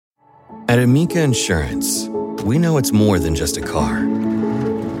At Amica Insurance, we know it's more than just a car.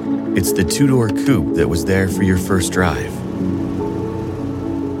 It's the two-door coupe that was there for your first drive.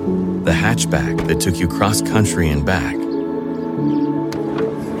 The hatchback that took you cross-country and back.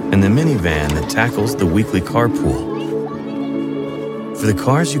 And the minivan that tackles the weekly carpool. For the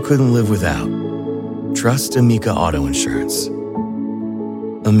cars you couldn't live without, trust Amica Auto Insurance.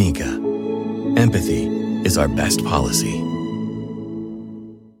 Amica. Empathy is our best policy.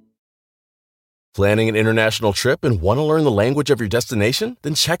 Planning an international trip and want to learn the language of your destination?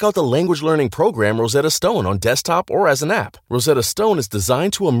 Then check out the language learning program Rosetta Stone on desktop or as an app. Rosetta Stone is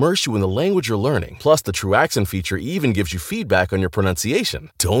designed to immerse you in the language you're learning. Plus, the True Accent feature even gives you feedback on your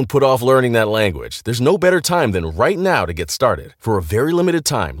pronunciation. Don't put off learning that language. There's no better time than right now to get started. For a very limited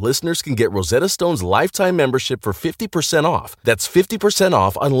time, listeners can get Rosetta Stone's lifetime membership for 50% off. That's 50%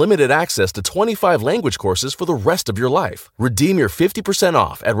 off unlimited access to 25 language courses for the rest of your life. Redeem your 50%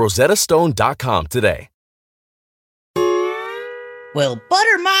 off at rosettastone.com today. Well,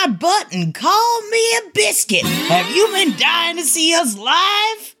 butter my butt and call me a biscuit. Have you been dying to see us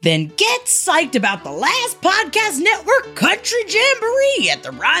live? Then get psyched about the last Podcast Network Country Jamboree at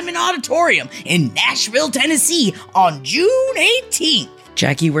the Ryman Auditorium in Nashville, Tennessee on June 18th.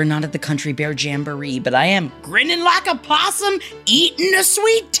 Jackie, we're not at the Country Bear Jamboree, but I am grinning like a possum, eating a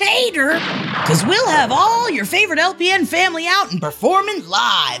sweet tater. Because we'll have all your favorite LPN family out and performing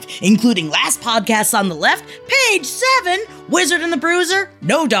live, including Last Podcast on the Left, Page 7, Wizard and the Bruiser,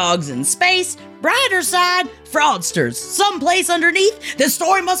 No Dogs in Space, Brighter Side, Fraudsters, Someplace Underneath, The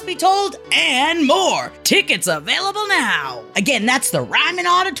Story Must Be Told, and more. Tickets available now. Again, that's the Ryman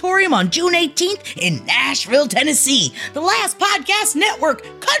Auditorium on June 18th in Nashville, Tennessee. The Last Podcast Network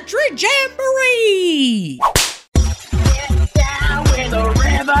Country Jamboree. Get down with the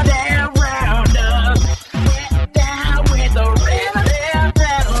Riverdale Roundup. Get down with the Riverdale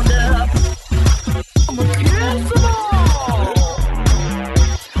Roundup. I'm a kiss them all.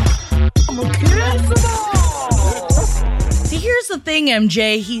 I'm a kiss them all. See, here's the thing,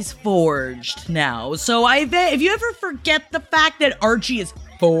 MJ. He's forged now. So if you ever forget the fact that Archie is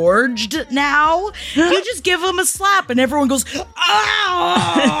forged now, you just give him a slap and everyone goes,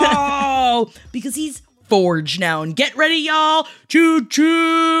 oh, because he's forged now. And get ready, y'all. Choo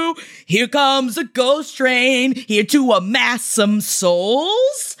choo. Here comes a ghost train here to amass some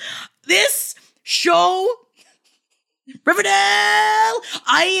souls. This show, Riverdale.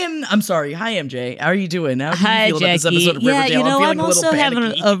 I'm sorry. Hi, MJ. How are you doing? How do you feel about this episode of Riverdale? Yeah, you know, I'm also having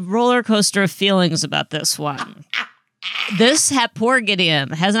panicky. a roller coaster of feelings about this one. This poor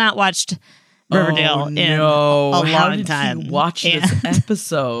Gideon has not watched Riverdale in a long How did time. You watch this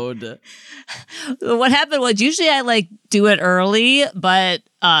episode? What happened was usually I do it early, but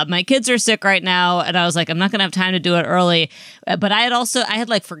my kids are sick right now, and I was like, I'm not gonna have time to do it early. But I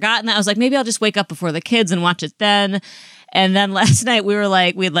had forgotten that. I was like, maybe I'll just wake up before the kids and watch it then. And then last night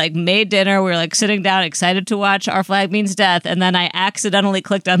we'd made dinner. We were sitting down, excited to watch Our Flag Means Death. And then I accidentally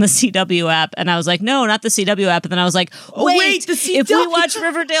clicked on the CW app, and I was like, no, not the CW app. And then I was like, wait, the CW. If we watch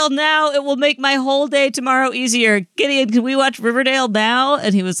Riverdale now, it will make my whole day tomorrow easier. Gideon, can we watch Riverdale now?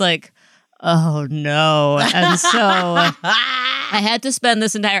 And he was like, oh no. And so I had to spend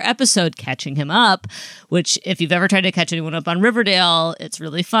this entire episode catching him up, which if you've ever tried to catch anyone up on Riverdale, it's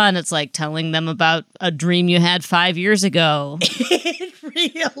really fun. It's like telling them about a dream you had 5 years ago.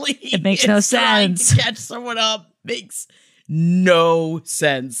 It makes no sense. Trying to catch someone up makes no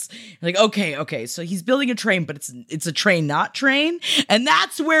sense. Okay, so he's building a train, but it's a train, not train. And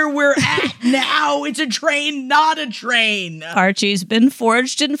that's where we're at now. It's a train, not a train. Archie's been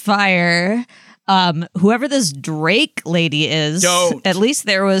forged in fire. Whoever this Drake lady is, at least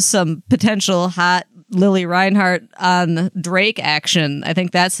there was some potential hot Lily Reinhart on Drake action. I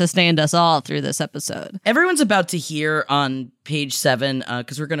think that sustained us all through this episode. Everyone's about to hear on Page 7,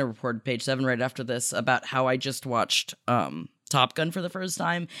 because we're going to report Page 7 right after this, about how I just watched Top Gun for the first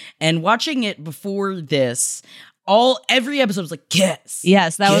time. And watching it before this, every episode was like, kiss.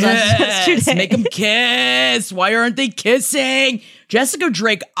 Yes, that was us yesterday. Make them kiss. Why aren't they kissing? Jessica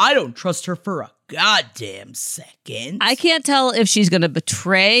Drake, I don't trust her for a goddamn second. I can't tell if she's going to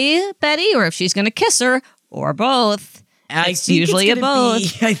betray Betty or if she's going to kiss her or both. It's usually a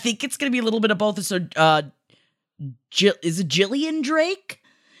both. I think it's going to be a little bit of both. So, is it Jillian Drake?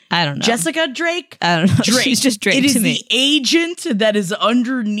 I don't know. Jessica Drake? I don't know. Drake. She's just Drake to me. It is the agent that is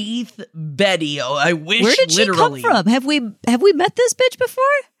underneath Betty. Oh, I wish. Where did she come from? Have we met this bitch before?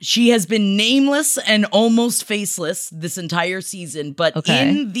 She has been nameless and almost faceless this entire season, but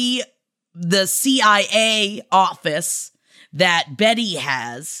in the CIA office that Betty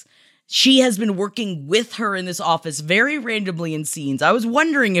has, she has been working with her in this office very randomly in scenes. I was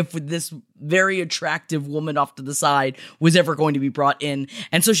wondering if this very attractive woman off to the side was ever going to be brought in.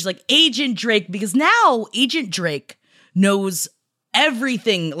 And so she's like, Agent Drake, because now Agent Drake knows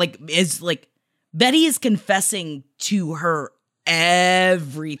everything. Betty is confessing to her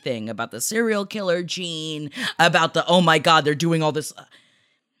everything about the serial killer gene, about the, oh my God, they're doing all this.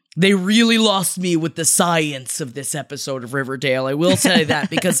 They really lost me with the science of this episode of Riverdale. I will say that,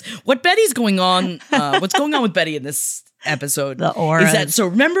 because what's going on with Betty in this episode the aura. Is that, so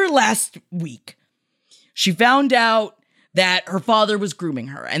remember last week, she found out that her father was grooming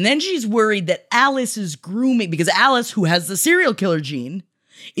her. And then she's worried that Alice is grooming, because Alice, who has the serial killer gene,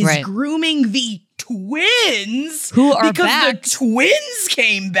 is grooming the twins. Who are because back. The twins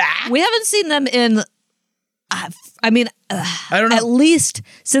came back. We haven't seen them in... I don't know. At least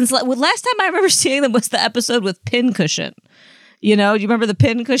since last time I remember seeing them was the episode with Pincushion. You know, do you remember the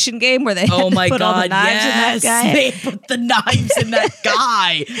Pincushion game where they had to put all the knives in that guy? They put the knives in that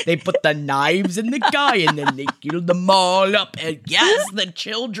guy. They put the knives in the guy, and then they killed them all up. And yes, the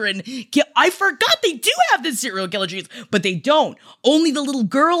children. I forgot they do have the serial killer genes, but they don't. Only the little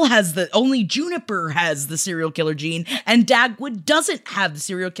girl only Juniper has the serial killer gene, and Dagwood doesn't have the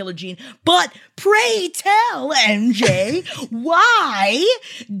serial killer gene. But pray tell, MJ, why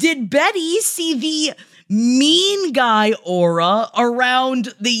did Betty see the mean guy aura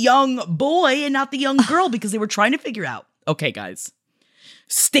around the young boy and not the young girl? Because they were trying to figure out, okay, guys,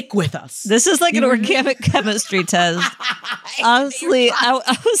 stick with us. This is like an organic chemistry test. Honestly, I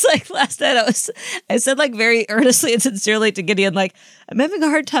was like, last night I said like very earnestly and sincerely to Gideon, like, I'm having a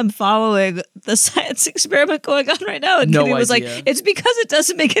hard time following the science experiment going on right now. And Gideon was like, it's because it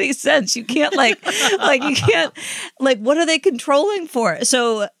doesn't make any sense. You can't what are they controlling for?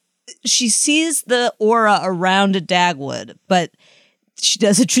 So she sees the aura around Dagwood, but she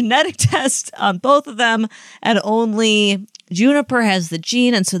does a genetic test on both of them, and only Juniper has the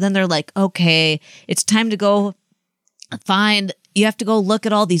gene. And so then they're like, okay, it's time to go you have to go look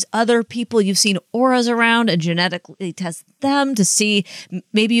at all these other people you've seen auras around and genetically test them to see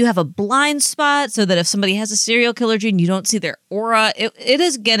maybe you have a blind spot so that if somebody has a serial killer gene, you don't see their aura. It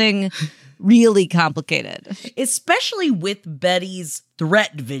is getting really complicated. Especially with Betty's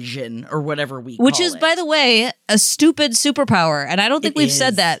threat vision, or whatever we call it. Which is, by the way, a stupid superpower. And I don't think we've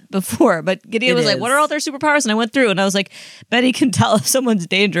said that before, but Gideon was like, what are all their superpowers? And I went through and I was like, Betty can tell if someone's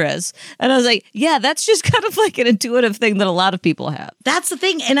dangerous. And I was like, yeah, that's just kind of like an intuitive thing that a lot of people have. That's the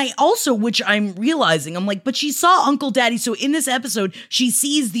thing. And I also, which I'm realizing, I'm like, but she saw Uncle Daddy. So in this episode, she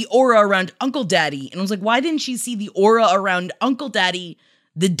sees the aura around Uncle Daddy. And I was like, why didn't she see the aura around Uncle Daddy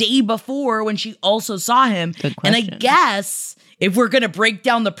the day before when she also saw him? Good question. And I guess if we're going to break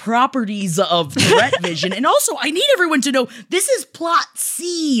down the properties of threat vision, and also I need everyone to know this is plot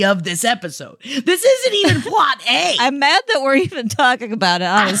C of this episode. This isn't even plot A. I'm mad that we're even talking about it,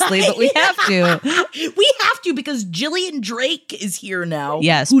 honestly, but we have to. We have to, because Jillian Drake is here now.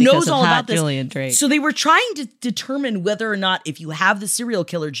 Yes, who knows all about this. Jillian Drake. So they were trying to determine whether or not, if you have the serial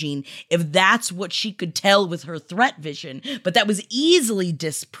killer gene, if that's what she could tell with her threat vision. But that was easily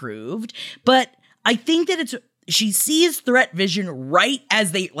disproved. But I think that she sees threat vision right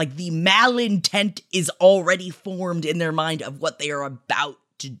as the malintent is already formed in their mind of what they are about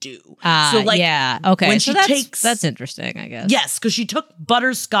to do. Yeah, okay. When so that's interesting, I guess. Yes, because she took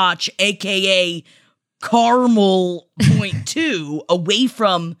Butterscotch, aka Caramel .2, away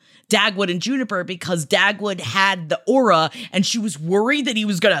from Dagwood and Juniper because Dagwood had the aura and she was worried that he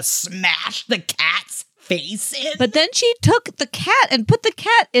was gonna smash the cat's face in. But then she took the cat and put the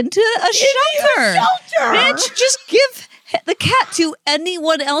cat into a shelter. Bitch, just give the cat to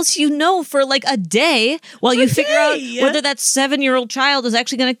anyone else you know for like a day while you figure out whether that 7-year-old child is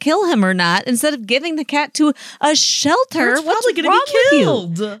actually going to kill him or not, instead of giving the cat to a shelter. It's probably going to be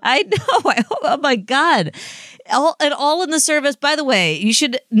killed. I know. Oh my God. All in the service. By the way, you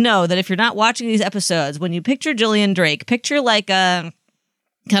should know that if you're not watching these episodes, when you picture Jillian Drake, picture like a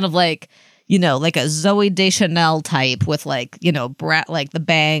kind of like, you know, like a Zoe Deschanel type with like, you know, like the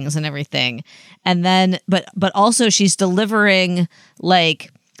bangs and everything. And then, but also she's delivering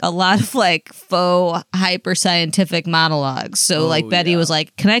like a lot of like faux hyper scientific monologues. So Betty was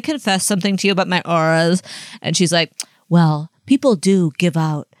like, can I confess something to you about my auras? And she's like, well, people do give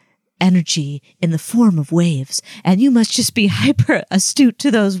out energy in the form of waves, and you must just be hyper astute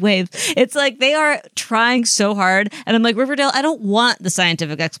to those waves. It's like they are trying so hard, and I'm like, Riverdale, I don't want the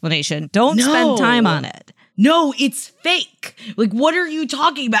scientific explanation. Don't spend time on it. No, it's fake. Like, what are you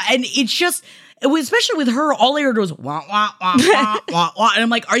talking about? And it's just, especially with her, all I heard was wah, wah, wah, wah, wah, wah. And I'm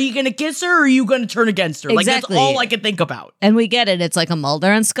like, are you going to kiss her or are you going to turn against her? Like, that's all I could think about. And we get it. It's like a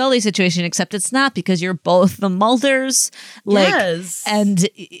Mulder and Scully situation, except it's not because you're both the Mulders. Like, yes. And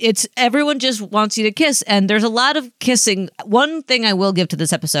it's everyone just wants you to kiss. And there's a lot of kissing. One thing I will give to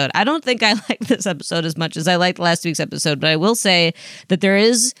this episode, I don't think I like this episode as much as I liked last week's episode, but I will say that there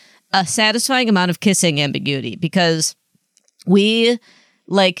is a satisfying amount of kissing ambiguity because we...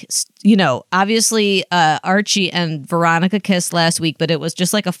 Like, you know, obviously Archie and Veronica kissed last week, but it was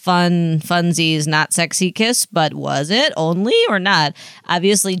just like a funsies, not sexy kiss. But was it only or not?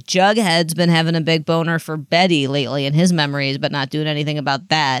 Obviously, Jughead's been having a big boner for Betty lately in his memories, but not doing anything about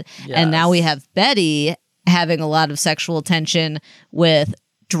that. Yes. And now we have Betty having a lot of sexual tension with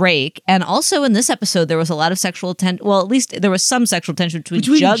Drake. And also in this episode, there was a lot of sexual tension. Well, at least there was some sexual tension between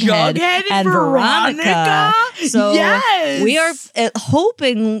Jughead and Veronica. So yes. We are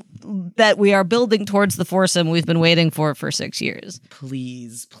hoping that we are building towards the foursome we've been waiting for 6 years.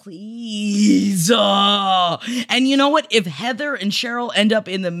 Please. And you know what? If Heather and Cheryl end up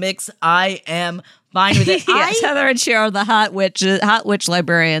in the mix, I am fine with it. Yes, Heather and Cheryl, the hot witch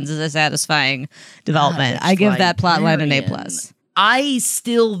librarians, is a satisfying development. I give that plotline an A+. I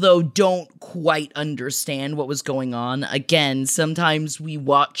still, though, don't quite understand what was going on. Again, sometimes we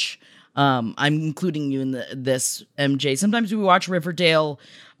watch, I'm including you in this, MJ. Sometimes we watch Riverdale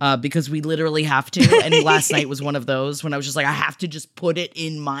because we literally have to. And last night was one of those when I was just like, I have to just put it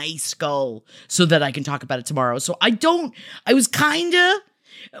in my skull so that I can talk about it tomorrow. So I was kind of,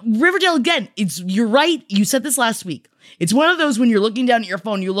 Riverdale, again, you're right. You said this last week. It's one of those when you're looking down at your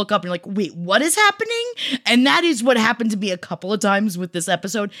phone, you look up and you're like, wait, what is happening? And that is what happened to me a couple of times with this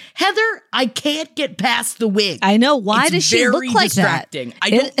episode. Heather, I can't get past the wig. I know. Why does she look like distracting. That? I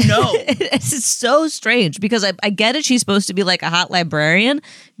don't know. It's so strange because I get it. She's supposed to be like a hot librarian.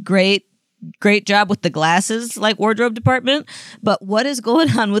 Great job with the glasses, like wardrobe department. But what is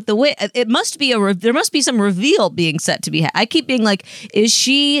going on with the wig? It must be there must be some reveal being set to be. I keep being like, is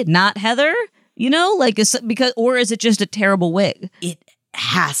she not Heather? You know, like, or is it just a terrible wig? There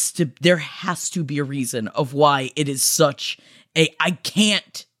has to be a reason of why it is such I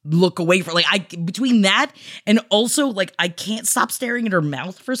can't look away from, between that and also, like, I can't stop staring at her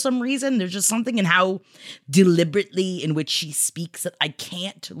mouth for some reason. There's just something in how deliberately in which she speaks that I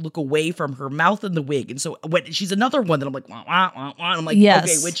can't look away from her mouth and the wig. And so when she's another one that I'm like, wah, wah, wah, wah. I'm like,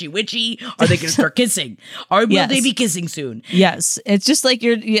 yes. Okay, witchy. Are they going to start kissing? Or will they be kissing soon? Yes. It's just like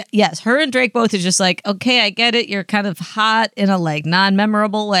yes, her and Drake both is just like, okay, I get it. You're kind of hot in a like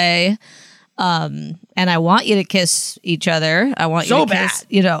non-memorable way. And I want you to kiss each other. I want you to kiss,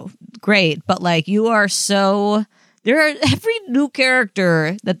 great. But like, you are every new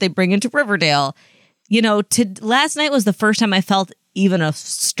character that they bring into Riverdale, last night was the first time I felt even a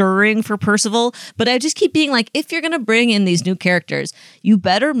stirring for Percival. But I just keep being like, if you're going to bring in these new characters, you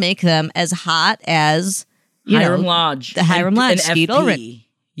better make them as hot as, Hiram Lodge. The Hiram Lodge. Skeet Ulrich.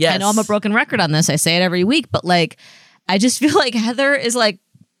 Yes. I know I'm a broken record on this. I say it every week, but like, I just feel like Heather is like,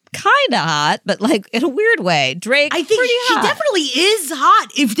 kind of hot, but like in a weird way. Drake, I think she definitely is hot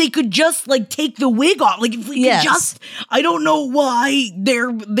if they could just like take the wig off. Like if we could just, I don't know why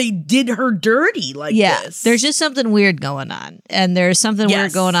they did her dirty like this. There's just something weird going on. And there's something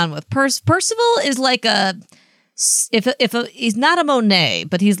weird going on with Percival is like he's not a Monet,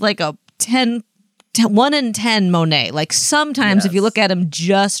 but he's like a 1 in 10 Monet. Like sometimes if you look at him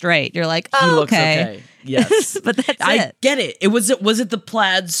just right, you're like, oh, he looks okay. Yes. But that's I get it. Was it the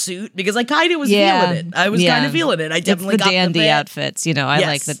plaid suit? Because I kind of was feeling it. I was kind of feeling it. I definitely got the dandy outfits.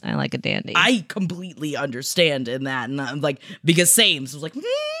 I like a dandy. I completely understand in that. And I'm like, because same. So I was like,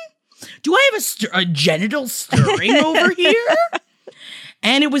 do I have a genital stirring over here?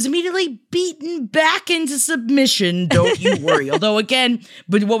 And it was immediately beaten back into submission. Don't you worry. Although again,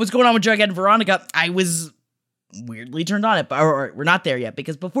 but what was going on with Jughead and Veronica, I was weirdly turned on it, but we're not there yet,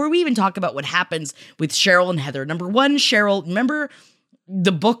 because before we even talk about what happens with Cheryl and Heather, number one, Cheryl, remember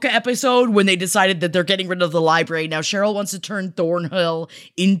the book episode when they decided that they're getting rid of the library? Now Cheryl wants to turn Thornhill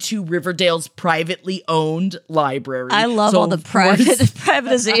into Riverdale's privately owned library. I love all the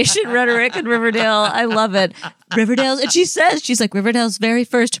privatization rhetoric in Riverdale. I love it. And she's like, Riverdale's very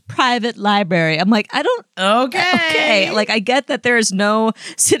first private library. I'm like, okay. Like, I get that there is no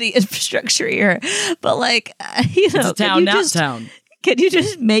city infrastructure here, but like, it's a town, not town. Can you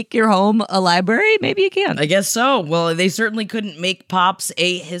just make your home a library? Maybe you can. I guess so. Well, they certainly couldn't make Pops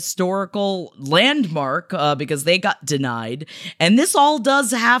a historical landmark because they got denied. And this all does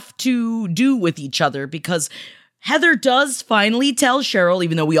have to do with each other, because Heather does finally tell Cheryl,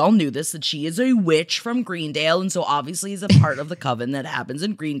 even though we all knew this, that she is a witch from Greendale, and so obviously is a part of the coven that happens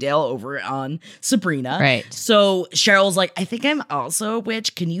in Greendale over on Sabrina. Right. So Cheryl's like, I think I'm also a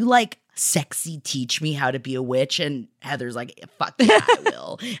witch. Can you, like, sexy teach me how to be a witch? And Heather's like, fuck yeah, I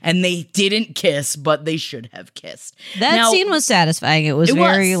will. And they didn't kiss, but they should have kissed. That scene was satisfying. It was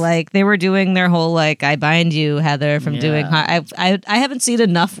very like they were doing their whole like I bind you, Heather, from doing. I haven't seen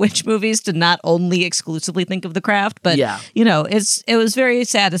enough witch movies to not only exclusively think of the craft, but you know, it was very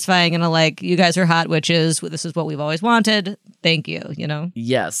satisfying and like you guys are hot witches. This is what we've always wanted. Thank you. You know.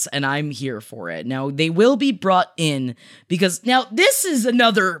 Yes, and I'm here for it. Now they will be brought in because now this is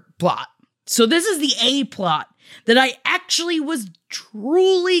another plot. So this is the A plot that I actually was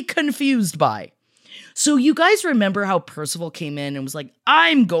truly confused by. So you guys remember how Percival came in and was like,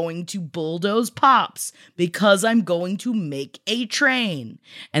 I'm going to bulldoze Pops because I'm going to make a train.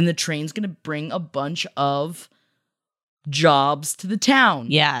 And the train's going to bring a bunch of jobs to the town.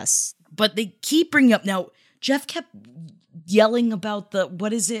 Yes. But they keep bringing up, now Jeff kept yelling about the,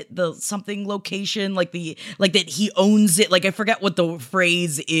 what is it? The something location, like that he owns it. Like I forget what the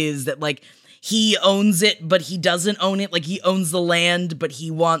phrase is that like, he owns it, but he doesn't own it. Like, he owns the land, but he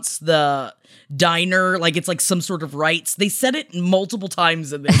wants the diner. Like, it's like some sort of rights. They said it multiple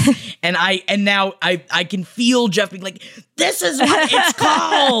times in this. and now I can feel Jeff being like, this is what it's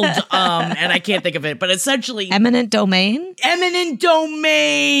called. And I can't think of it. But essentially... Eminent domain? Eminent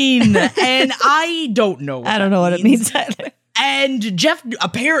domain! And I don't know I don't know what it means either. And Jeff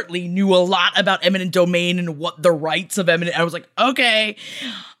apparently knew a lot about eminent domain and what the rights of eminent... I was like, okay...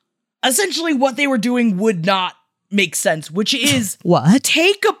 Essentially, what they were doing would not make sense, which is what?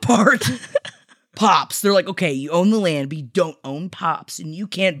 Take apart Pops. They're like, okay, you own the land, but you don't own Pops, and you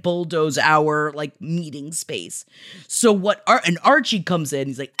can't bulldoze our like meeting space. So and Archie comes in,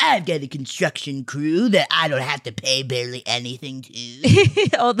 he's like, I've got a construction crew that I don't have to pay barely anything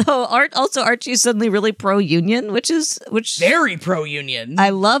to. Although Archie is suddenly really pro-union, which very pro-union.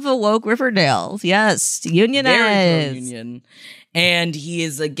 I love a woke Riverdale. Yes, unionized. Very pro-union. And he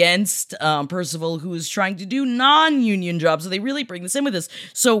is against Percival, who is trying to do non-union jobs. So they really bring this in with this.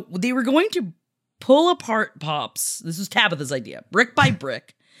 So they were going to pull apart Pops. This was Tabitha's idea, brick by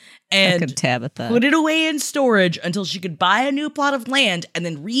brick, and put it away in storage until she could buy a new plot of land and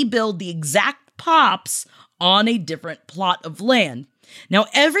then rebuild the exact Pops on a different plot of land. Now,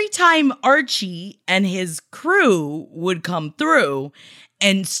 every time Archie and his crew would come through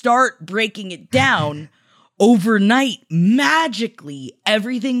and start breaking it down, overnight, magically,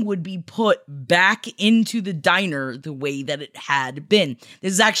 everything would be put back into the diner the way that it had been.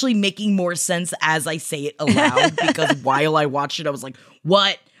 This is actually making more sense as I say it aloud, because while I watched it, I was like,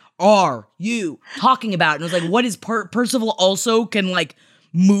 what are you talking about? And I was like, what is Percival also can, like,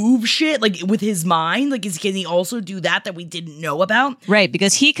 move shit, like, with his mind? Like, can he also do that we didn't know about? Right,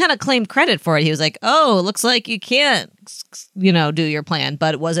 because he kind of claimed credit for it. He was like, oh, it looks like you can't, do your plan.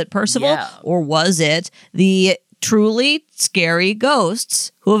 But was it Percival or was it the truly scary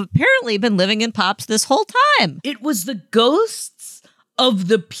ghosts who have apparently been living in Pops this whole time? It was the ghosts of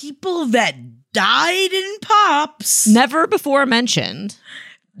the people that died in Pops. Never before mentioned.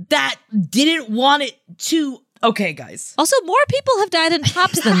 That didn't want it to... Okay, guys. Also, more people have died in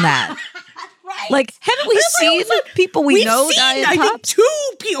Pops than that. Right. Like, haven't we seen people we know die in Pops? I think 2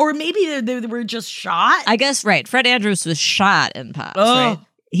 people, or maybe they were just shot. I guess, right. Fred Andrews was shot in Pops, right?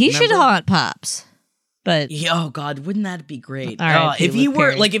 He should haunt Pops. But oh God, wouldn't that be great? If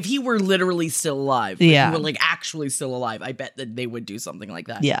he were literally still alive, if he were like actually still alive, I bet that they would do something like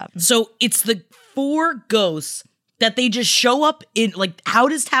that. Yeah. So it's the 4 ghosts that they just show up in, like, how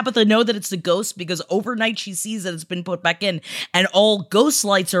does Tabitha know that it's the ghost? Because overnight she sees that it's been put back in and all ghost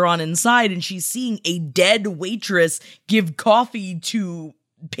lights are on inside, and she's seeing a dead waitress give coffee to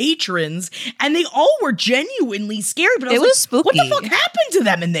patrons, and they all were genuinely scary. But I was spooky. What the fuck happened to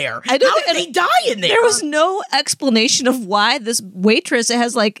them in there? How did they die in there? There was no explanation of why this waitress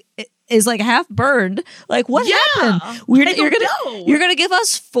is like half burned. Like, what happened? You're gonna give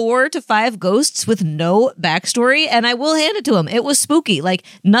us 4 to 5 ghosts with no backstory, and I will hand it to him. It was spooky. Like,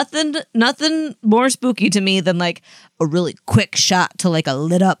 nothing more spooky to me than like a really quick shot to like a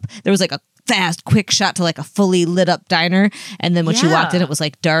lit up. There was like a fast, quick shot to like a fully lit up diner, and then when she walked in, it was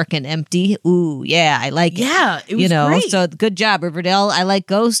like dark and empty. Ooh, yeah, I like it. Yeah, it was great. So good job, Riverdale. I like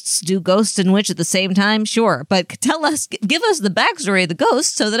ghosts. Do ghost and witch at the same time? Sure, but give us the backstory of the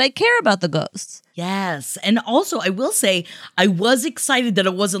ghosts so that I care about the ghosts. Yes. And also, I will say, I was excited that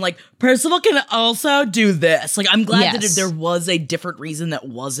it wasn't like, Percival can also do this. Like, I'm glad that if there was a different reason that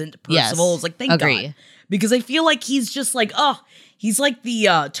wasn't Percival, I was like, thank God. Because I feel like he's just like, he's like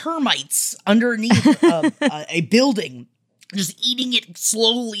the termites underneath a building, just eating it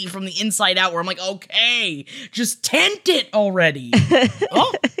slowly from the inside out, where I'm like, okay, just tent it already.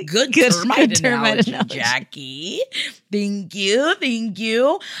 Oh, good termite analogy, Jackie. Thank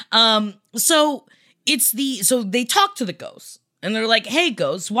you. So they talk to the ghosts, and they're like, hey,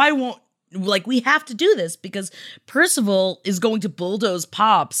 ghosts, we have to do this because Percival is going to bulldoze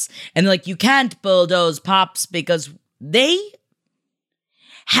Pops. And they're like, you can't bulldoze Pops because they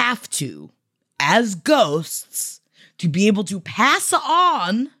have to, as ghosts, to be able to pass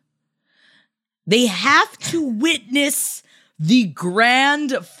on, they have to witness the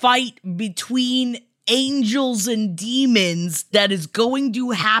grand fight between angels and demons that is going to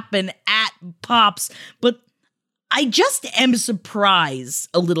happen at Pops. But I just am surprised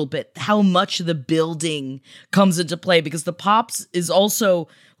a little bit how much the building comes into play, because the Pops is also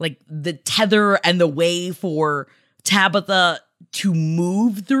like the tether and the way for Tabitha to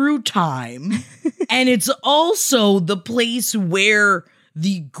move through time. And it's also the place where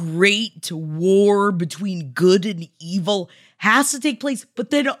the great war between good and evil has to take place. But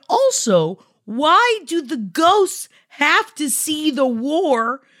then also, why do the ghosts have to see the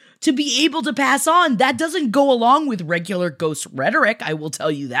war to be able to pass on? That doesn't go along with regular ghost rhetoric, I will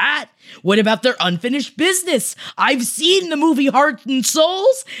tell you that. What about their unfinished business? I've seen the movie Heart and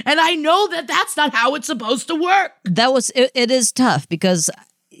Souls, and I know that that's not how it's supposed to work. It is tough because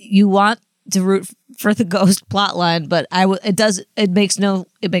you want to root for the ghost plotline, but it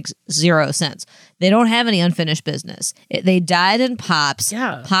makes zero sense. They don't have any unfinished business. They died in Pops.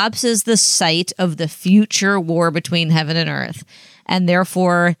 Yeah. Pops is the site of the future war between heaven and earth, and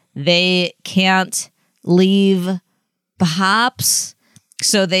therefore they can't leave Pops,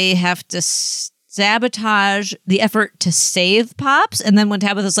 so they have to sabotage the effort to save Pops. And then when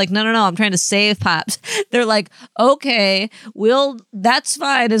Tabitha's like, no, I'm trying to save Pops, they're like, okay, that's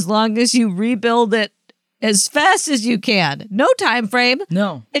fine as long as you rebuild it as fast as you can. No time frame.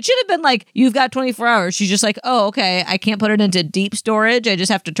 No. It should have been like, you've got 24 hours. She's just like, oh, okay, I can't put it into deep storage. I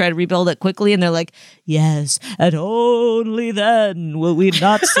just have to try to rebuild it quickly. And they're like, yes, and only then will we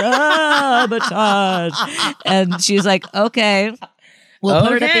not sabotage. And she's like, okay, we'll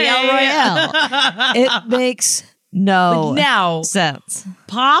put it at the El Royale. It makes no sense.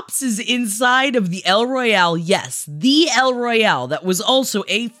 Pops is inside of the El Royale. Yes, the El Royale. That was also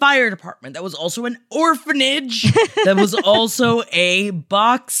a fire department. That was also an orphanage. That was also a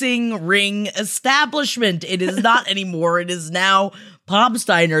boxing ring establishment. It is not anymore. It is now Pop's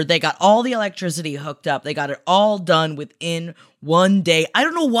Diner. They got all the electricity hooked up. They got it all done within one day. I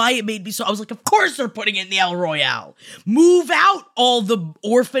don't know why it made me so. I was like, of course they're putting it in the El Royale. Move out all the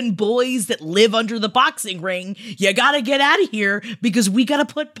orphan boys that live under the boxing ring. You gotta get out of here because we gotta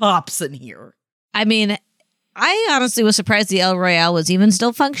put Pops in here. I mean, I honestly was surprised the El Royale was even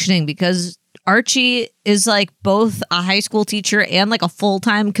still functioning because Archie is like both a high school teacher and like a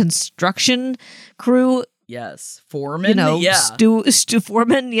full-time construction crew. Yes. Foreman? Yeah.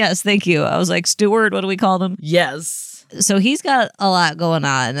 Foreman? Yes, thank you. I was like, steward, what do we call them? Yes. So he's got a lot going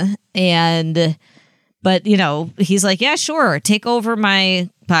on. But he's like, yeah, sure. Take over my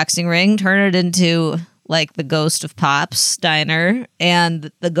boxing ring, turn it into like the ghost of Pop's Diner.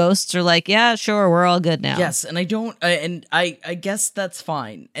 And the ghosts are like, yeah, sure. We're all good now. Yes. And I guess that's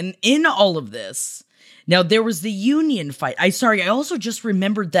fine. And in all of this, now there was the union fight. I also just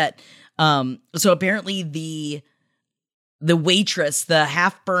remembered that. So apparently the waitress, the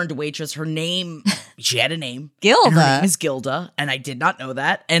half-burned waitress, her name, she had a name. Gilda. Her name is Gilda, and I did not know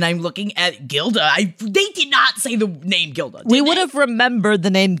that. And I'm looking at Gilda. They did not say the name Gilda. We would have remembered the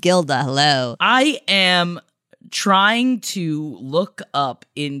name Gilda. Hello. I am trying to look up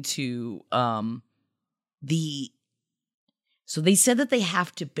into So they said that they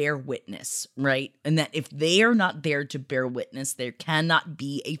have to bear witness, right? And that if they are not there to bear witness, there cannot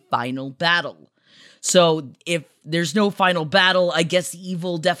be a final battle. So if there's no final battle, I guess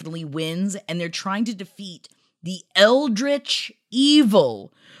evil definitely wins, and they're trying to defeat the Eldritch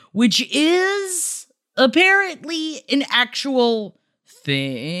Evil, which is apparently an actual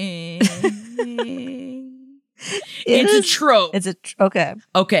thing. It's a trope. Okay.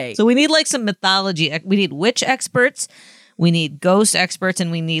 Okay. So we need like some mythology. We need witch experts, we need ghost experts,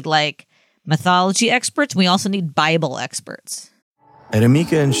 and we need like mythology experts. We also need Bible experts. At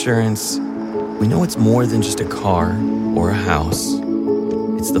Amica Insurance, we know it's more than just a car or a house.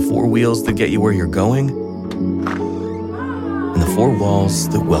 It's the four wheels that get you where you're going and the four walls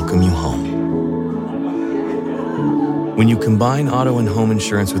that welcome you home. When you combine auto and home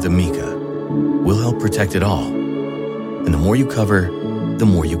insurance with Amica, we'll help protect it all. And the more you cover, the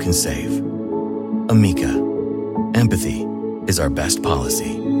more you can save. Amica. Empathy is our best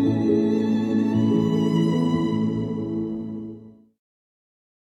policy.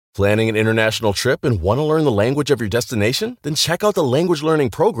 Planning an international trip and want to learn the language of your destination? Then check out the language learning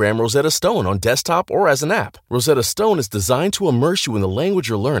program Rosetta Stone on desktop or as an app. Rosetta Stone is designed to immerse you in the language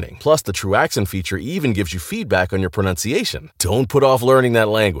you're learning. Plus, the True Accent feature even gives you feedback on your pronunciation. Don't put off learning that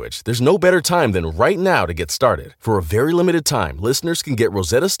language. There's no better time than right now to get started. For a very limited time, listeners can get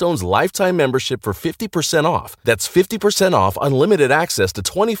Rosetta Stone's lifetime membership for 50% off. That's 50% off unlimited access to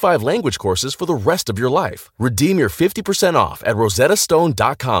 25 language courses for the rest of your life. Redeem your 50% off at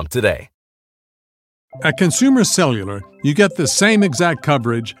rosettastone.com today. At Consumer Cellular, you get the same exact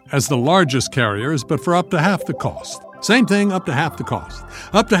coverage as the largest carriers, but for up to half the cost. Same thing, up to half the cost.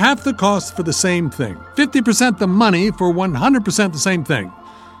 Up to half the cost for the same thing. 50% the money for 100% the same thing.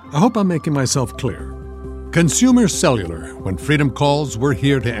 I hope I'm making myself clear. Consumer Cellular. When freedom calls, we're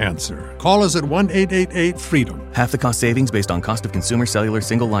here to answer. Call us at 1-888-FREEDOM. Half the cost savings based on cost of Consumer Cellular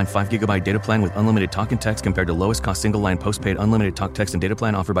single-line 5GB data plan with unlimited talk and text compared to lowest cost single-line postpaid unlimited talk, text, and data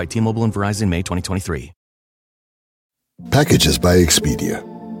plan offered by T-Mobile and Verizon May 2023. Packages by Expedia.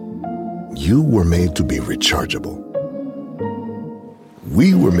 You were made to be rechargeable.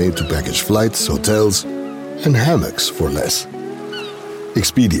 We were made to package flights, hotels, and hammocks for less.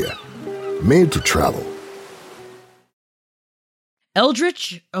 Expedia. Made to travel.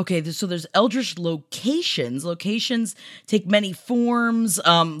 Eldritch, okay, so there's Eldritch locations. Locations take many forms.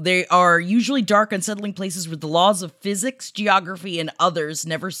 They are usually dark, unsettling places where the laws of physics, geography, and others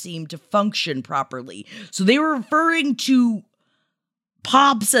never seem to function properly. So they were referring to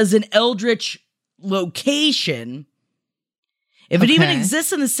Pops as an Eldritch location. If it even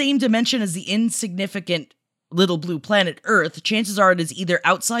exists in the same dimension as the insignificant little blue planet Earth, chances are it is either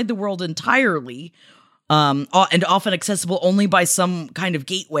outside the world entirely, and often accessible only by some kind of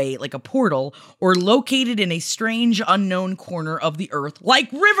gateway, like a portal, or located in a strange, unknown corner of the earth, like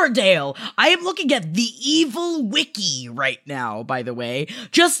Riverdale. I am looking at the evil wiki right now, by the way.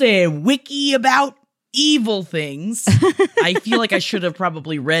 Just a wiki about evil things. I feel like I should have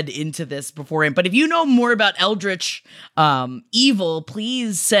probably read into this beforehand, but if you know more about Eldritch evil,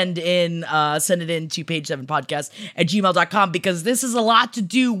 please send it in to page7podcast@gmail.com, because this is a lot to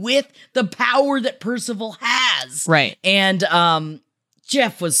do with the power that Percival has. Right. And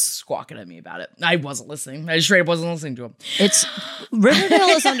Jeff was squawking at me about it. I wasn't listening. I straight up wasn't listening to him. It's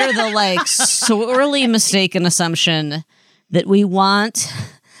Riverdale is under the sorely mistaken assumption that we want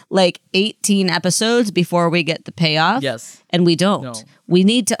 18 episodes before we get the payoff. Yes. And we don't. No. We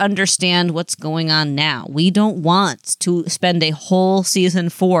need to understand what's going on now. We don't want to spend a whole season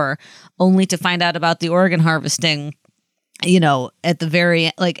 4 only to find out about the organ harvesting, at the very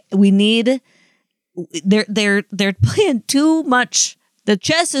we need they're playing too much. The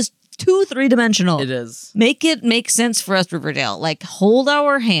chess is too 3-dimensional. It is. Make it make sense for us, Riverdale. Hold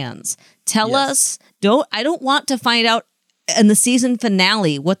our hands. Tell us. I don't want to find out in the season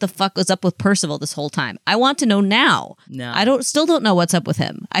finale what the fuck was up with Percival this whole time. I want to know now. No. I still don't know what's up with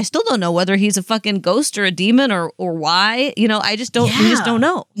him. I still don't know whether he's a fucking ghost or a demon or why. I just don't. We just don't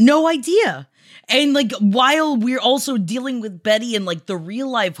know. No idea. And while we're also dealing with Betty and the real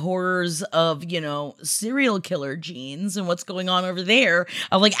life horrors of, serial killer genes and what's going on over there,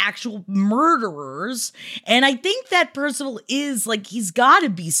 of actual murderers. And I think that Percival is he's got to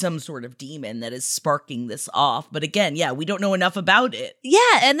be some sort of demon that is sparking this off. But again, we don't know enough about it.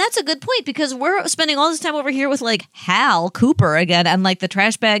 Yeah, and that's a good point, because we're spending all this time over here with Hal Cooper again and the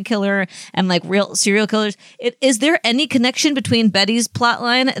trash bag killer and real serial killers. Is there any connection between Betty's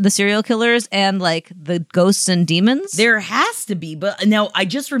plotline, the serial killers, and the ghosts and demons? There has to be, but now I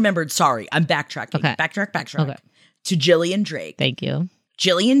just remembered. Sorry, I'm backtracking. Okay. Backtrack. Okay. To Gillian Drake. Thank you.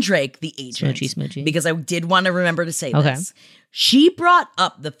 Gillian Drake, the agent. Smoochy. Because I did want to remember to say this. She brought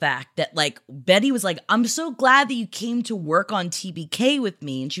up the fact that Betty was I'm so glad that you came to work on TBK with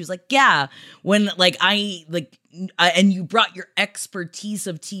me. And she was yeah, when and you brought your expertise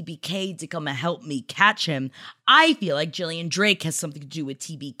of TBK to come and help me catch him. I feel like Gillian Drake has something to do with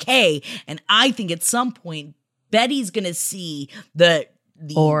TBK. And I think at some point, Betty's going to see the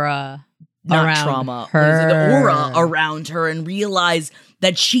aura. Not around trauma, her. the aura around her, and realize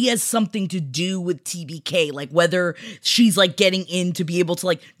that she has something to do with TBK, whether she's getting in to be able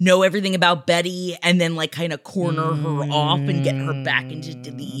to know everything about Betty and then kind of corner her off and get her back into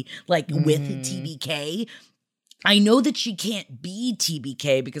the with TBK. I know that she can't be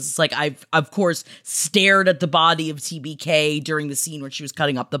TBK because it's like I've, of course, stared at the body of TBK during the scene when she was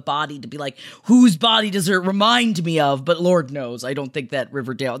cutting up the body to be like, whose body does it remind me of? But Lord knows, I don't think that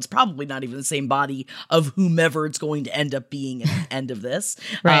Riverdale, it's probably not even the same body of whomever it's going to end up being at the end of this.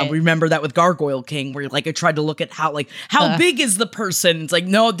 Right. Remember that with Gargoyle King, where like I tried to look at how big is the person? It's like,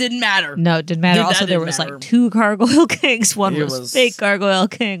 no, it didn't matter. No, it didn't matter. That Also, there didn't was matter. like 2 Gargoyle Kings. One It was was- fake Gargoyle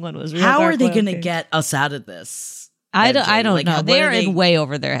King. One was real How are they Gargoyle going to King. get us out of this? I don't Like, know. what They're are they- in way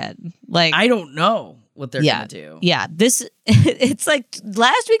over their head. Like, I don't know what they're yeah, going to do. yeah. This, it's like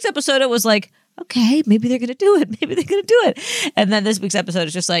last week's episode. It was like, okay, maybe they're gonna do it. Maybe they're gonna do it. And then this week's episode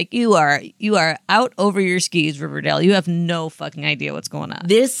is just like, you are out over your skis, Riverdale. You have no fucking idea what's going on.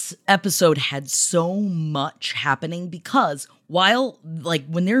 This episode had so much happening because while, like,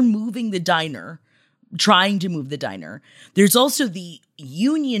 when they're moving the diner, trying to move the diner, there's also the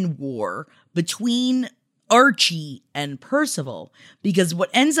union war between Archie and Percival, because what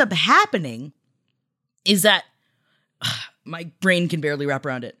ends up happening is that my brain can barely wrap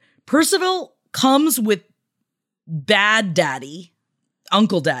around it. Percival comes with Bad Daddy,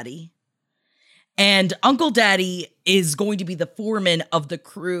 Uncle Daddy, and Uncle Daddy is going to be the foreman of the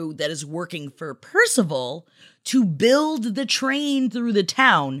crew that is working for Percival to build the train through the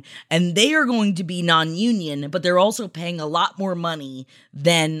town, and they are going to be non-union, but they're also paying a lot more money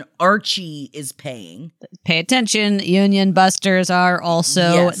than Archie is paying. Pay attention. Union busters are also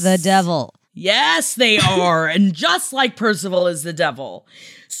Yes. the devil. Yes, they are. And just like Percival is the devil.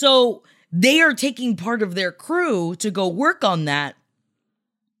 So they are taking part of their crew to go work on that.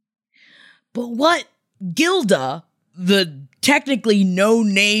 But what Gilda, the technically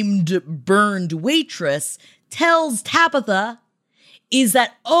no-named burned waitress, tells Tabitha is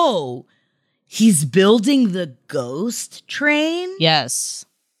that, oh, he's building the ghost train? Yes.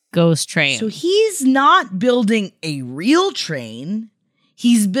 Ghost train. So he's not building a real train.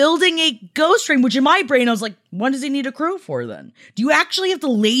 He's building a ghost train, which in my brain, I was like, what does he need a crew for then? Do you actually have to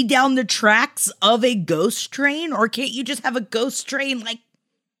lay down the tracks of a ghost train? Or can't you just have a ghost train, like,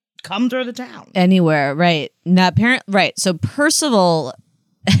 come through the town? Anywhere, right. Not parent, right. So Percival,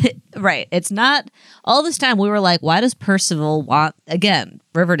 right. It's not, all this time we were like, why does Percival want, again,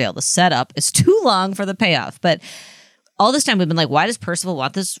 Riverdale, the setup is too long for the payoff. But all this time we've been like, why does Percival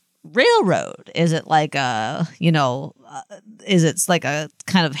want this railroad? Is it like a, is it like a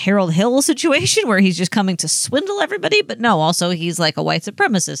kind of Harold Hill situation where he's just coming to swindle everybody? But no, also he's like a white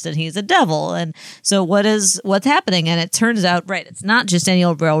supremacist and he's a devil. And so what's happening? And it turns out, right, it's not just any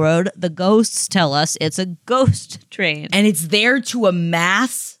old railroad. The ghosts tell us it's a ghost train. And it's there to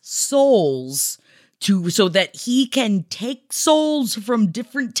amass souls so that he can take souls from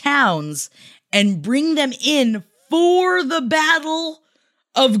different towns and bring them in for the battle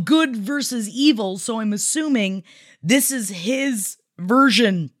of good versus evil. So I'm assuming this is his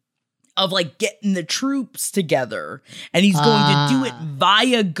version of like getting the troops together. And he's going to do it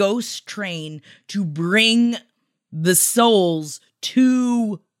via ghost train to bring the souls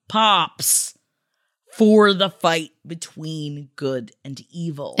to Pops for the fight between good and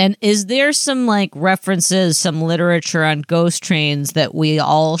evil. And is there some like references, some literature on ghost trains that we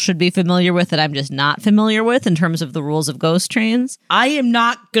all should be familiar with that I'm just not familiar with in terms of the rules of ghost trains? I am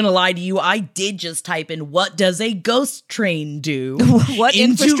not going to lie to you. I did just type in, what does a ghost train do? What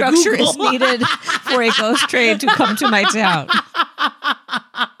into infrastructure Google. is needed for a ghost train to come to my town?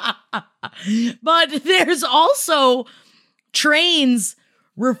 But there's also trains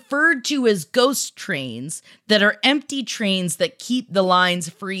referred to as ghost trains that are empty trains that keep the lines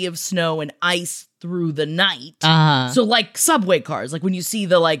free of snow and ice through the night. So like subway cars, like when you see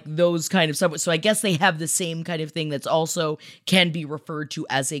the like those kind of subway. So I guess they have the same kind of thing that's also can be referred to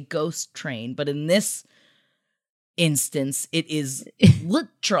as a ghost train. But in this instance, it is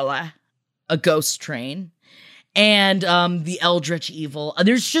literally a ghost train. And the Eldritch Evil.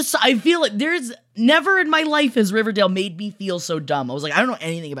 I feel like there's never in my life has Riverdale made me feel so dumb. I was like, I don't know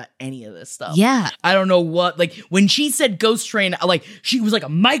anything about any of this stuff. Yeah. I don't know what, like, when she said Ghost Train, like, she was like a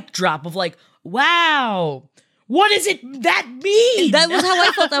mic drop of like, wow, what does that mean? That was how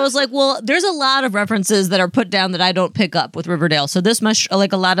I felt. I was like, well, there's a lot of references that are put down that I don't pick up with Riverdale. So this must,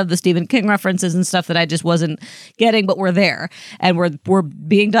 like a lot of the Stephen King references and stuff that I just wasn't getting, but were there and were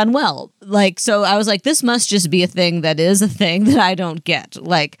being done well. Like, so I was like, this must just be a thing that is a thing that I don't get.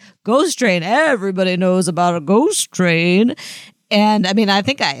 Like, ghost train, everybody knows about a ghost train. And I mean, I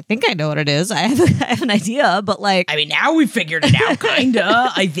think I know what it is. I have an idea, but like, I mean, now we figured it out,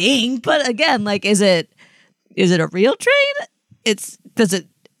 kinda, I think. But again, like, is it a real train? Is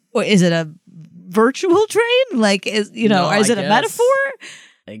it a virtual train? Like, is it a metaphor?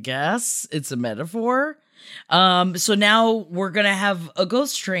 I guess it's a metaphor. So now we're going to have a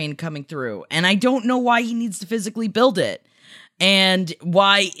ghost train coming through. And I don't know why he needs to physically build it. And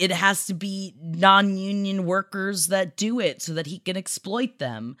why it has to be non-union workers that do it so that he can exploit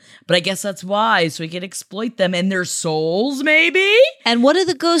them. But I guess that's why, so he can exploit them and their souls, maybe? And what do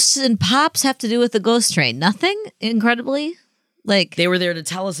the ghosts and Pops have to do with the ghost train? Nothing, incredibly? Like They were there to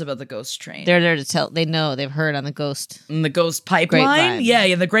tell us about the ghost train. they're there to tell. They know. They've heard on the ghost. In the ghost pipeline? Grapevine.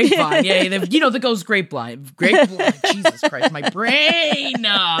 Yeah, the grapevine. The ghost grapevine. Grapevine. Jesus Christ, my brain.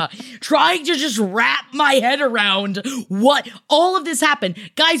 Trying to just wrap my head around what all of this happened.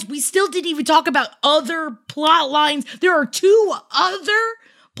 Guys, we still didn't even talk about other plot lines. There are 2 other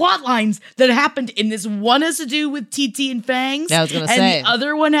plot lines that happened in this. One has to do with TT and Fangs. Yeah, I was gonna and say. the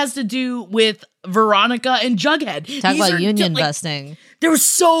other one has to do with Veronica and Jughead. Talk These about are union like, busting. There was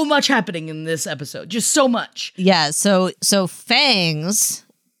so much happening in this episode. Just so much. Yeah, so Fangs,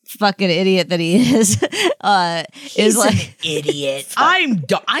 fucking idiot that he is, He's is like an idiot. I'm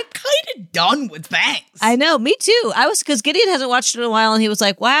kind of done with Fangs. I know, me too. Because Gideon hasn't watched it in a while, and he was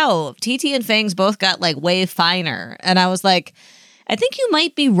like, "Wow, TT and Fangs both got like way finer," and I was like, I think you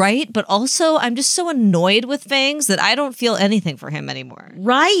might be right, but also I'm just so annoyed with Fangs that I don't feel anything for him anymore.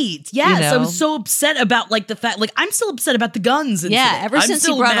 Right. Yes. You know? I'm so upset about like the fact, like I'm still upset about the guns. Yeah. Incident. Ever I'm since he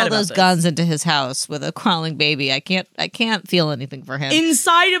still brought mad all about those this. guns into his house with a crawling baby, I can't feel anything for him.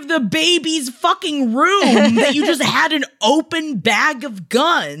 Inside of the baby's fucking room that you just had an open bag of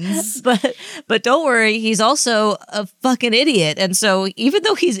guns. But don't worry, he's also a fucking idiot. And so even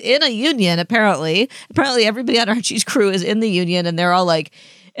though he's in a union, apparently everybody on Archie's crew is in the union, and they're all like,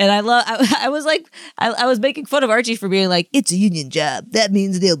 and I was making fun of Archie for being like, it's a union job. That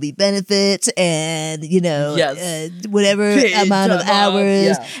means there'll be benefits and, whatever Paid amount of time off,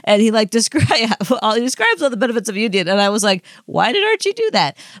 hours. yeah. And he describes all the benefits of union. And I was like, why did Archie do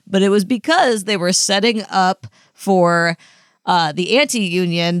that? But it was because they were setting up for the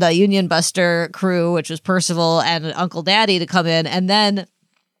anti-union, the Union Buster crew, which was Percival and Uncle Daddy, to come in. And then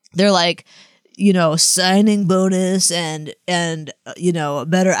they're like, signing bonus and a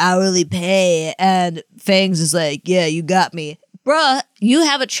better hourly pay. And Fangs is like, yeah, you got me. Bruh, you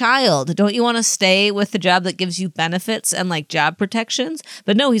have a child. Don't you want to stay with the job that gives you benefits and like job protections?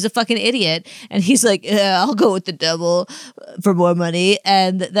 But no, he's a fucking idiot. And he's like, yeah, I'll go with the devil for more money.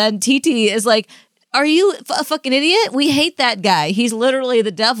 And then TT is like, are you a fucking idiot? We hate that guy. He's literally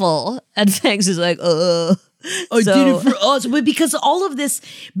the devil. And Fangs is like, I did it for us, but because all of this,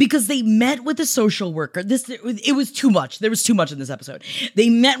 because they met with a social worker. It was too much. There was too much in this episode.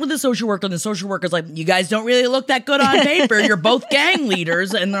 They met with a social worker, and the social worker's like, "You guys don't really look that good on paper. You're both gang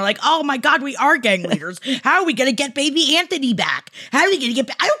leaders." And they're like, "Oh my god, we are gang leaders. How are we gonna get Baby Anthony back? How are we gonna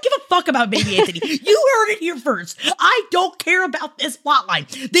get? I don't give a fuck about Baby Anthony. You heard it here first. I don't care about this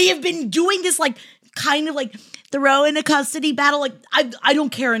plotline. They have been doing this like kind of like." Throw in a custody battle. Like, I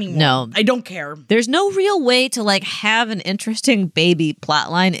don't care anymore. No. I don't care. There's no real way to like have an interesting baby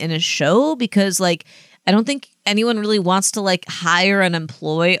plotline in a show because like I don't think anyone really wants to like hire and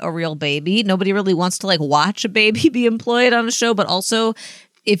employ a real baby. Nobody really wants to like watch a baby be employed on a show, but also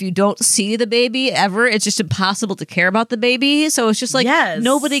if you don't see the baby ever, it's just impossible to care about the baby. So it's just like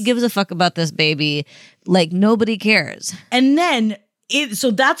nobody gives a fuck about this baby. Like nobody cares. And then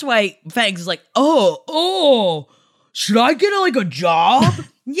so that's why Fangs is like, oh, should I get a job?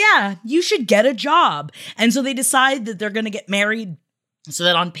 Yeah, you should get a job. And so they decide that they're going to get married so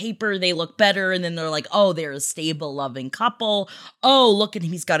that on paper they look better. And then they're like, oh, they're a stable, loving couple. Oh, look at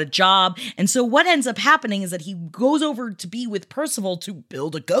him, he's got a job. And so what ends up happening is that he goes over to be with Percival to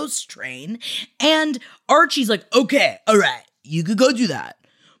build a ghost train. And Archie's like, okay, all right, you could go do that.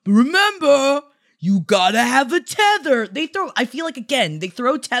 But remember, you gotta have a tether. I feel like, again, they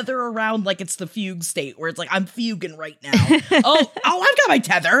throw tether around like it's the fugue state, where it's like, I'm fuging right now. oh, I've got my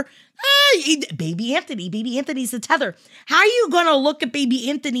tether. Baby Anthony's the tether. How are you gonna look at Baby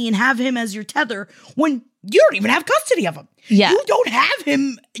Anthony and have him as your tether when you don't even have custody of him? Yeah. You don't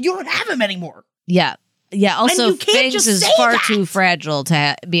have him anymore. Yeah. Yeah, also Fangs is far that. too fragile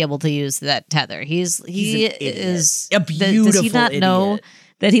to be able to use that tether. He is a beautiful does he not idiot. know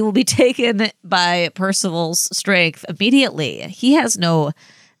that he will be taken by Percival's strength immediately? He has no...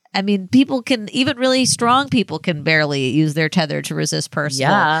 I mean, people can, even really strong people can barely use their tether to resist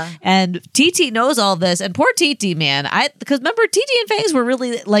Percival. Yeah. And TT knows all this. And poor TT, man. Because remember, TT and Fangs were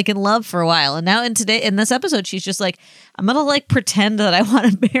really like in love for a while. And now in this episode, she's just like, I'm gonna like pretend that I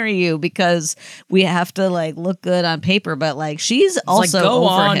want to marry you because we have to like look good on paper. But like she's also like, go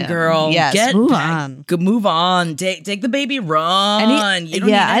over on, him. girl. Yes, move on. Move on. Take the baby. Run.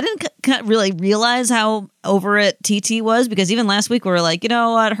 I didn't really realize how over it TT was, because even last week we were like, you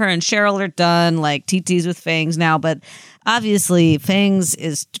know what, her and Cheryl are done. Like TT's with Fangs now, but obviously Fangs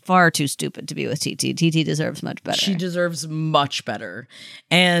is far too stupid to be with TT. TT deserves much better. She deserves much better.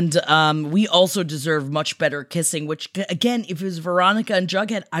 And we also deserve much better kissing, which, again, if it was Veronica and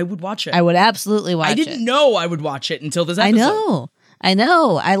Jughead, I would watch it. I would absolutely watch it. I didn't know I would watch it until this episode. I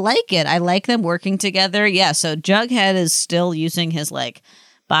know. I like it. I like them working together. Yeah, so Jughead is still using his, like,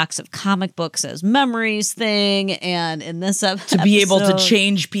 box of comic books as memories thing, and in this episode to be able to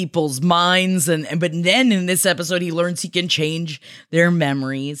change people's minds, but then in this episode he learns he can change their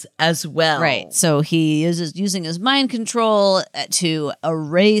memories as well. Right. So he is using his mind control to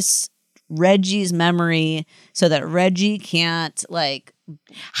erase Reggie's memory so that Reggie can't like.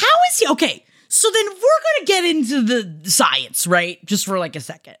 How is he? Okay, so then we're gonna get into the science, right? Just for like a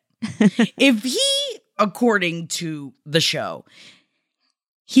second. If he, according to the show,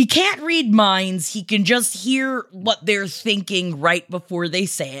 he can't read minds. He can just hear what they're thinking right before they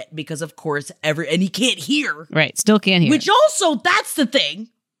say it, because of course and he can't hear. Right, still can't hear. Which also, that's the thing.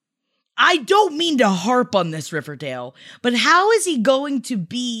 I don't mean to harp on this, Riverdale, but how is he going to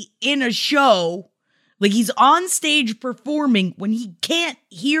be in a show, like he's on stage performing, when he can't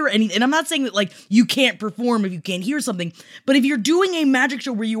hear anything? And I'm not saying that like you can't perform if you can't hear something, but if you're doing a magic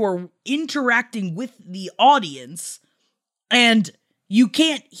show where you are interacting with the audience and you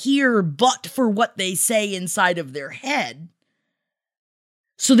can't hear but for what they say inside of their head.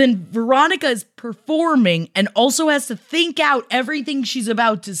 So then Veronica is performing and also has to think out everything she's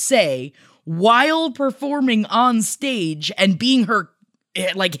about to say while performing on stage and being her,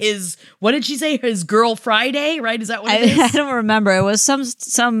 like his, what did she say? His Girl Friday, right? Is that what it is? I don't remember. It was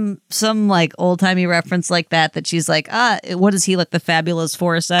some like old-timey reference like that she's like, what is he, like the Fabulous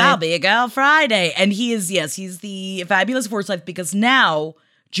Forsyth? I'll be a Girl Friday. And he is, yes, he's the Fabulous Forsyth, because now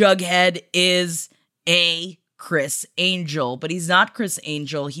Jughead is a Chris Angel, but he's not Chris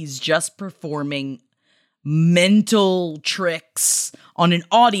Angel. He's just performing mental tricks on an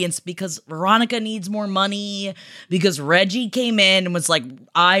audience because Veronica needs more money, because Reggie came in and was like,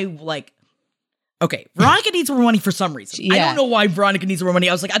 okay, Veronica needs more money for some reason. Yeah. I don't know why Veronica needs more money.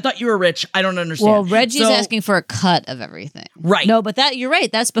 I was like, I thought you were rich. I don't understand. Well, Reggie's asking for a cut of everything. Right. No, but you're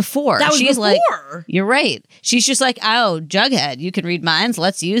right. That's before. That was She's before. Like, you're right. She's just like, oh, Jughead, you can read minds.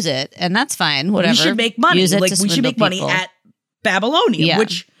 Let's use it. And that's fine. Whatever. We should make money. Use it like, to we should make money people. at Babylonian,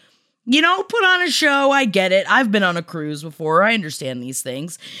 which, you know, put on a show. I get it. I've been on a cruise before. I understand these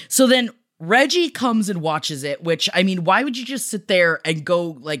things. So then Reggie comes and watches it, which, I mean, why would you just sit there and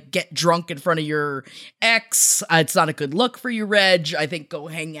go, like, get drunk in front of your ex? It's not a good look for you, Reg. I think go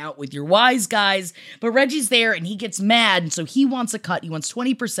hang out with your wise guys. But Reggie's there, and he gets mad, and so he wants a cut. He wants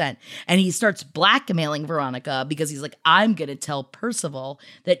 20%, and he starts blackmailing Veronica because he's like, I'm going to tell Percival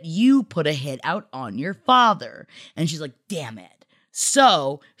that you put a hit out on your father. And she's like, damn it.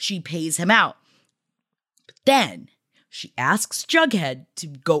 So she pays him out. But then she asks Jughead to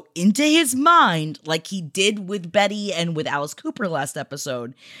go into his mind like he did with Betty and with Alice Cooper last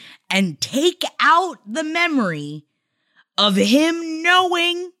episode and take out the memory of him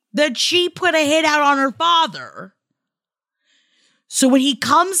knowing that she put a hit out on her father. So when he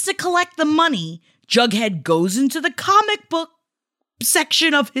comes to collect the money, Jughead goes into the comic book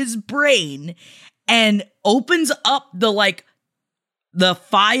section of his brain and opens up the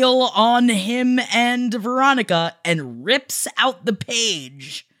file on him and Veronica and rips out the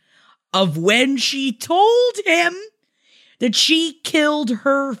page of when she told him that she killed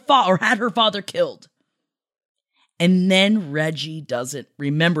her father, or had her father killed. And then Reggie doesn't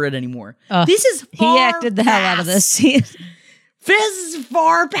remember it anymore. This is far he acted the hell out of this scene. This is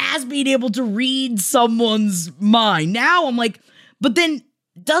far past being able to read someone's mind. Now I'm like, but then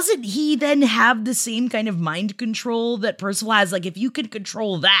doesn't he then have the same kind of mind control that Percival has? Like, if you can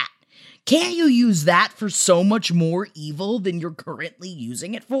control that, can't you use that for so much more evil than you're currently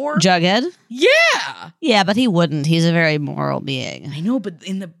using it for? Jughead? Yeah. Yeah, but he wouldn't. He's a very moral being. I know, but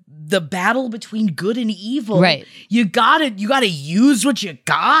in the battle between good and evil, right? You gotta use what you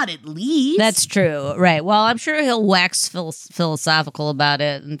got at least. That's true, right? Well, I'm sure he'll wax philosophical about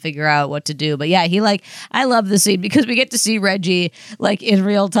it and figure out what to do. But yeah, I love the scene because we get to see Reggie like in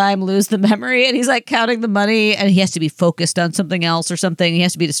real time lose the memory, and he's like counting the money, and he has to be focused on something else or something. He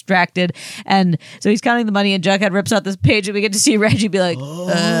has to be distracted, and so he's counting the money, and Jughead rips out this page, and we get to see Reggie be like,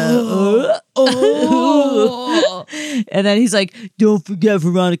 And then he's like, don't forget,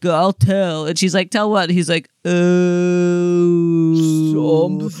 Veronica, I'll tell. And she's like, tell what? He's like, oh.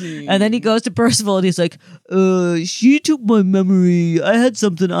 Something. And then he goes to Percival and he's like, she took my memory. I had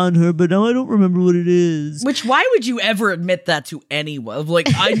something on her, but now I don't remember what it is. Which, why would you ever admit that to anyone? Like,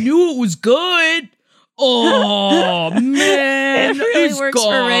 I knew it was good. Oh, man. It really it's works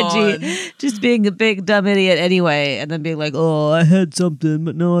gone. for Reggie. Just being a big dumb idiot anyway, and then being like, oh, I had something,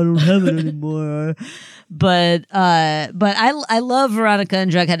 but now I don't have it anymore. But I love Veronica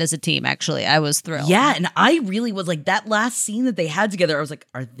and Jughead as a team, actually. I was thrilled. Yeah, and I really was like, that last scene that they had together, I was like,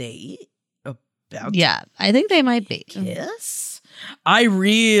 are they about Yeah, I think they might be. to kiss? I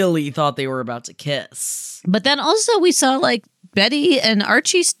really thought they were about to kiss. But then also we saw like Betty and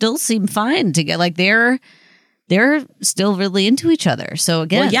Archie still seem fine together. Like they're still really into each other. So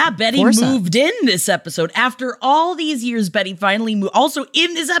again, Well, yeah, Betty moved in this episode. After all these years, Betty finally moved. Also,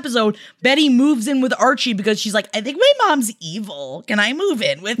 in this episode, Betty moves in with Archie because she's like, I think my mom's evil. Can I move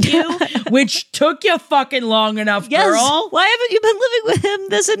in with you? Which took you fucking long enough, girl. Why haven't you been living with him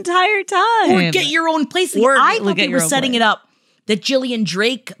this entire time? Or get your own place. Like, Or I thought get they your were own setting place. it up that Jillian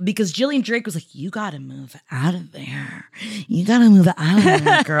Drake, because Jillian Drake was like, you gotta move out of there. You gotta move out of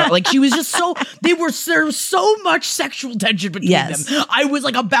there, girl. Like, she was just so, there was so much sexual tension between them. I was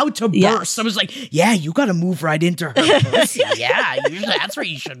like about to burst. Yes. I was like, yeah, you gotta move right into her pussy. Yeah, that's where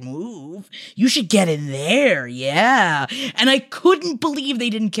you should move. You should get in there. Yeah. And I couldn't believe they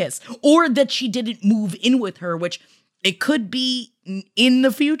didn't kiss, or that she didn't move in with her, which it could be in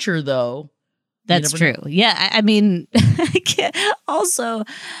the future, though. That's true. Yeah, I mean, I can't. Also,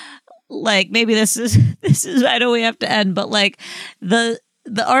 like maybe this is I know we have to end, but like the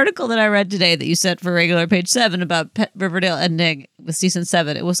article that I read today that you sent for regular page 7 about Riverdale ending with season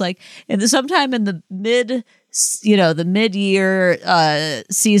 7, it was like sometime in the mid-year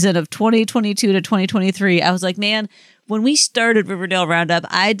season of 2022 to 2023. I was like, man, when we started Riverdale Roundup,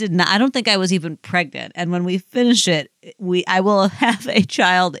 I don't think I was even pregnant. And when we finish it, I will have a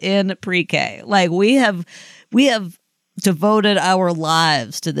child in pre-K. Like we have devoted our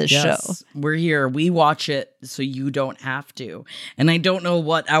lives to this show. We're here. We watch it so you don't have to. And I don't know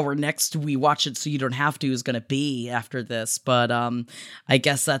what our next we watch it so you don't have to is going to be after this, but I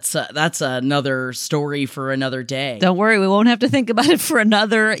guess that's another story for another day. Don't worry, we won't have to think about it for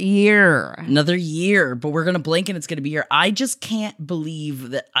another year. Another year, but we're going to blink and it's going to be here. I just can't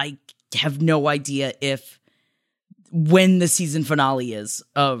believe that I have no idea when the season finale is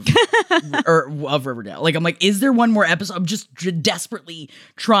of Riverdale. Like, I'm like, is there one more episode? I'm just desperately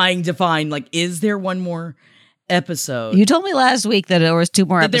trying to find, like, is there one more episode? You told me last week that there was 2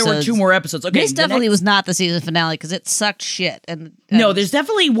 more episodes. There were 2 more episodes. Okay, this definitely was not the season finale because it sucked shit. And no, there's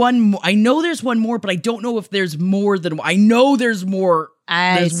definitely one more. I know there's one more, but I don't know if there's more than one. I know there's more.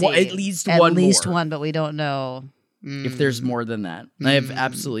 At least one more. But we don't know if there's more than that. I have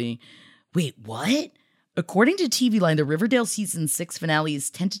absolutely... Wait, what? According to TV Line, the Riverdale Season 6 finale is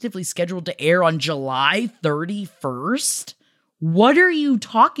tentatively scheduled to air on July 31st? What are you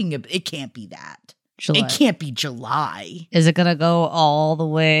talking about? It can't be that. July. It can't be July. Is it going to go all the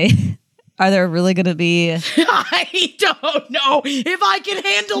way? Are there really going to be... I don't know if I can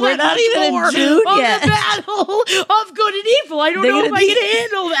handle We're that not much even more in June of yet. the battle of good and evil. I don't know if I can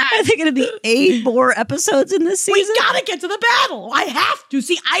handle that. Are there going to be 8 more episodes in this season? We gotta get to the battle. I have to.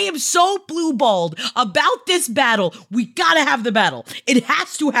 See, I am so blue-balled about this battle. We gotta have the battle. It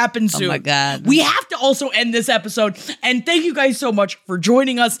has to happen soon. Oh my God. We have to also end this episode. And thank you guys so much for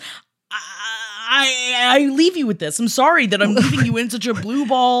joining us. I leave you with this. I'm sorry that I'm leaving you in such a blue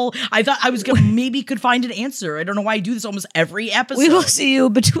ball. I thought I was gonna maybe could find an answer. I don't know why I do this almost every episode. We will see you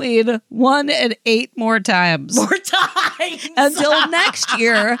between 1 and 8 more times. More times. Until next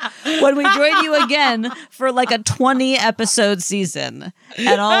year, when we join you again for like a 20 episode season.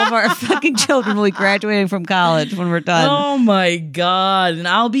 And all of our fucking children will be graduating from college when we're done. Oh my God. And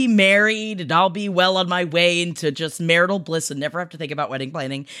I'll be married and I'll be well on my way into just marital bliss and never have to think about wedding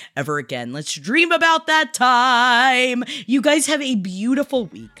planning ever again. Let's dream about that time. You guys have a beautiful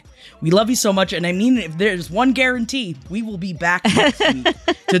week. We love you so much. And I mean, if there's one guarantee, we will be back next week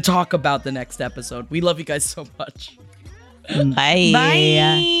to talk about the next episode. We love you guys so much. Bye.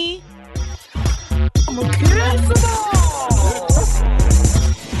 Bye.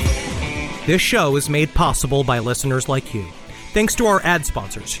 This show is made possible by listeners like you. Thanks to our ad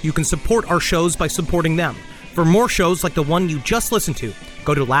sponsors, you can support our shows by supporting them. For more shows like the one you just listened to,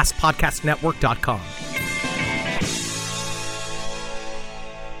 go to lastpodcastnetwork.com.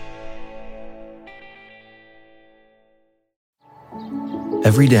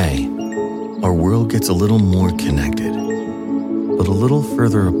 Every day, our world gets a little more connected, but a little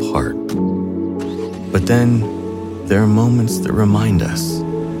further apart. But then, there are moments that remind us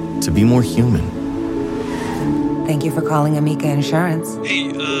to be more human. Thank you for calling Amica Insurance. Hey,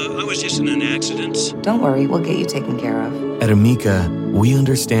 I was just in an accident. Don't worry, we'll get you taken care of. At Amica, we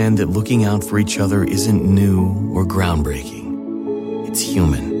understand that looking out for each other isn't new or groundbreaking. It's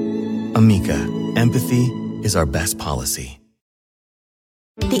human. Amica, empathy is our best policy.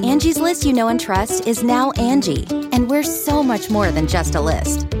 The Angie's List you know and trust is now Angie, and we're so much more than just a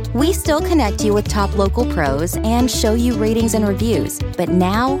list. We still connect you with top local pros and show you ratings and reviews, but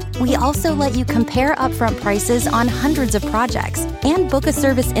now we also let you compare upfront prices on hundreds of projects and book a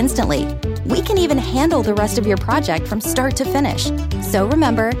service instantly. We can even handle the rest of your project from start to finish. So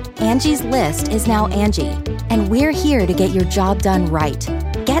remember, Angie's List is now Angie, and we're here to get your job done right.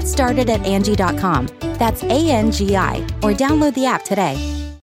 Get started at Angie.com. That's ANGI, or download the app today.